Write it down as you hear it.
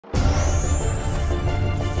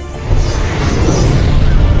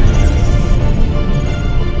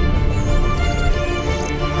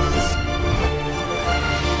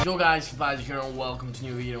guys, lepajee here and welcome to a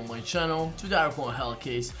new video on my channel. Today I'm on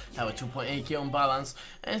Hellcase, have a 2.8k on balance,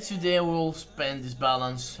 and today we'll spend this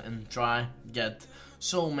balance and try get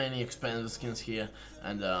so many expensive skins here.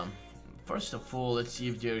 And first of all, let's see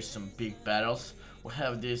if there is some big battles. We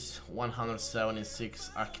have this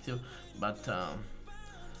 176 active, but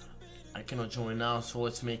I cannot join now, so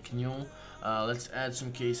let's make new. Let's add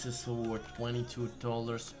some cases for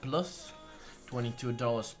 $22 plus.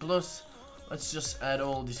 $22 plus. Let's just add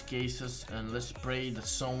all these cases and let's pray that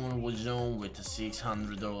someone will join with a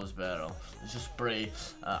 $600 barrel. Let's just pray.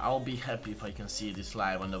 I'll be happy if I can see this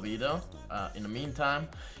live on the video. In the meantime,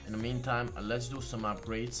 let's do some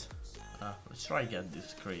upgrades. Let's try to get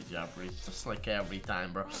this crazy upgrades, just like every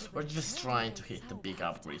time, bro. We're just trying to hit the big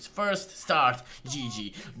upgrades. First start,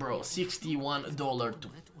 GG, bro. $61 to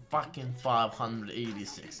fucking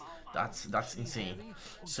 586. That's insane.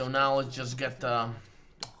 So now let's just get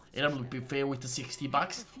AWP fade with the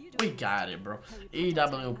 $60. We got it, bro.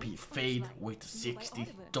 AWP fade with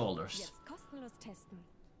 $60.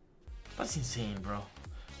 That's insane, bro.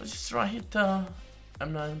 Let's just try hit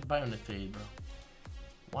M9 buy on the fade, bro.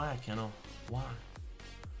 Why I cannot? Why?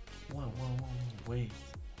 Whoa, wait.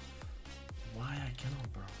 Why I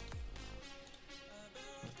cannot, bro?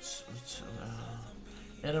 Let's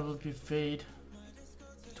AWP fade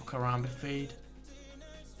to Karambit fade.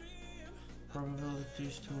 Probability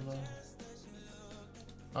is too low.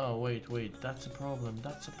 Oh wait, that's a problem.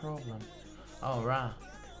 Alright.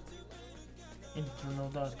 Internal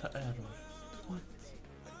data error.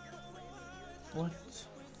 What?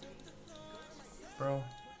 Bro.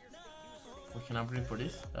 We can upgrade for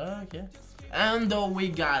this? Okay. And we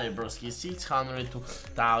got it, broski. 600 to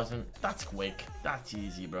 1000. That's quick. That's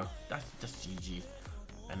easy, bro. That's just GG.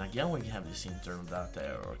 And again, we have this internal data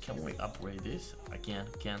error. Can we upgrade this? Again,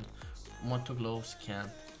 can't. Moto gloves,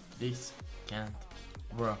 can't. This, can't.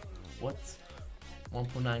 Bruh. What?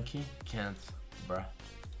 1.9k? Can't. Bruh.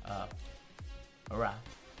 Alright.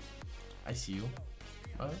 I see you.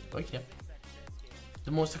 Okay.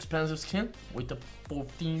 The most expensive skin with the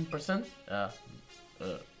 14%.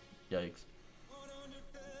 Yikes.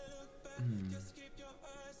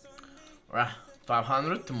 Alright,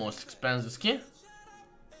 500, the most expensive skin.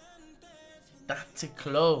 That's a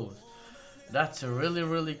close. That's a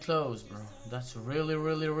really close, bro. That's really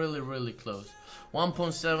close.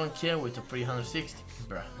 1.7k with a 360,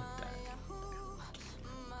 bro.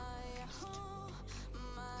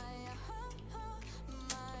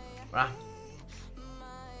 Right.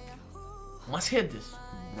 Let's hit this,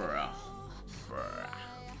 bruh.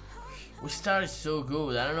 We started so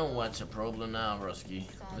good. I don't know what's the problem now, broski.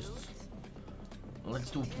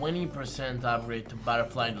 Let's do 20% upgrade to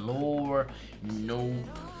butterfly lower.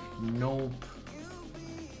 Nope.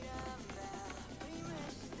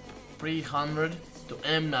 300 to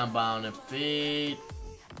M9 bound and fade.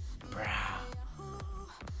 Bruh.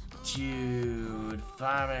 Dude,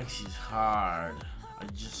 5x is hard. I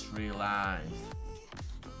just realized.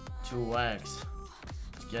 2x.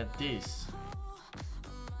 Let's get this.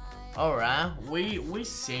 Alright, we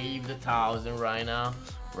saved 1,000 right now.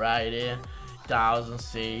 Right there. 1,000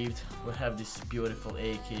 saved. We have this beautiful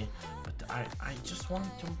AK. But I just want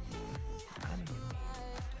to, I don't know.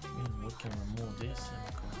 I mean, we can remove this and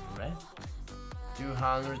go red.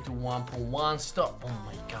 200 to 1.1. Stop. Oh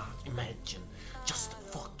my god. Imagine. Just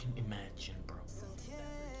fucking imagine, bro.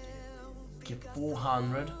 Get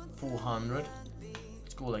 400.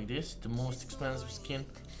 Let's go like this. The most expensive skin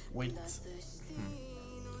with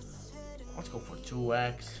let's go for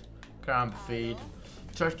 2x. Karambit fade.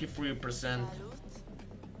 33%.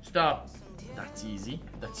 Stop. That's easy,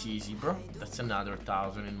 bro. That's another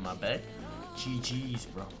 1,000 in my bag. GG's,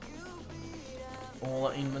 bro. All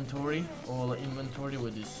our inventory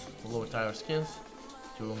with these low tire skins.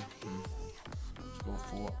 Let's go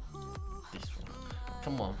for this one.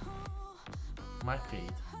 Come on. My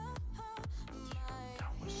fade.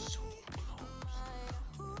 That was so close.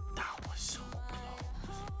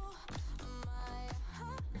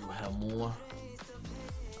 We have more.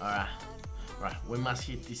 Alright, we must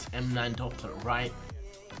hit this M9 Doppler, right?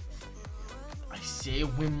 I say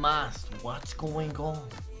we must. What's going on?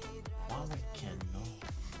 Why we can't know?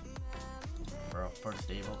 For our first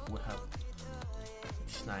day, we have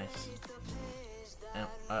this nice.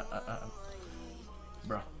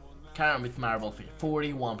 Bro, Karambit marble fit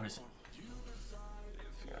 41%.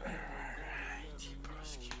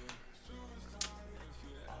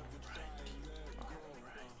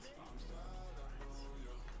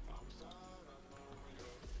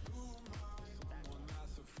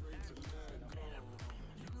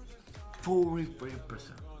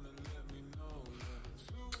 43%.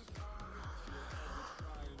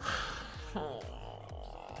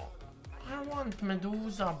 get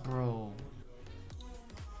Medusa, bro?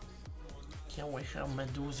 Can we have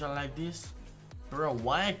Medusa like this? Bro,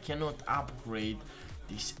 why I cannot upgrade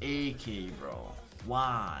this AK, bro?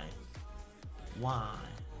 Why? Why?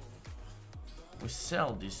 We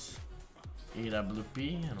sell this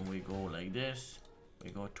AWP and we go like this. We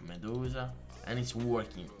go to Medusa and it's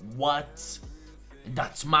working. What?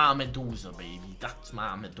 That's my Medusa, baby. That's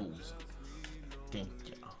my Medusa. Thank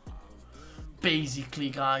you. Basically,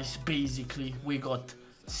 guys, we got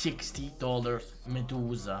 $60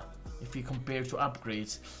 Medusa. If we compare to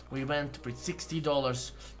upgrades, we went with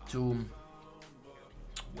 $60 to,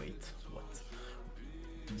 wait, what?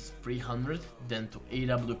 It's 300, then to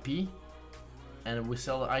AWP, and we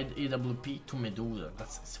sell AWP to Medusa.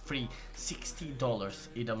 That's free, $60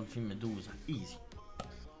 AWP Medusa, easy.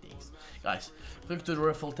 Thanks, guys. Click to the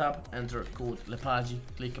referral tab, enter code lepajee,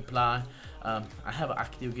 click apply. I have an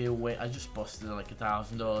active giveaway. I just posted like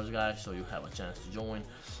 $1,000, guys, so you have a chance to join.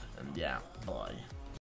 And yeah, bye.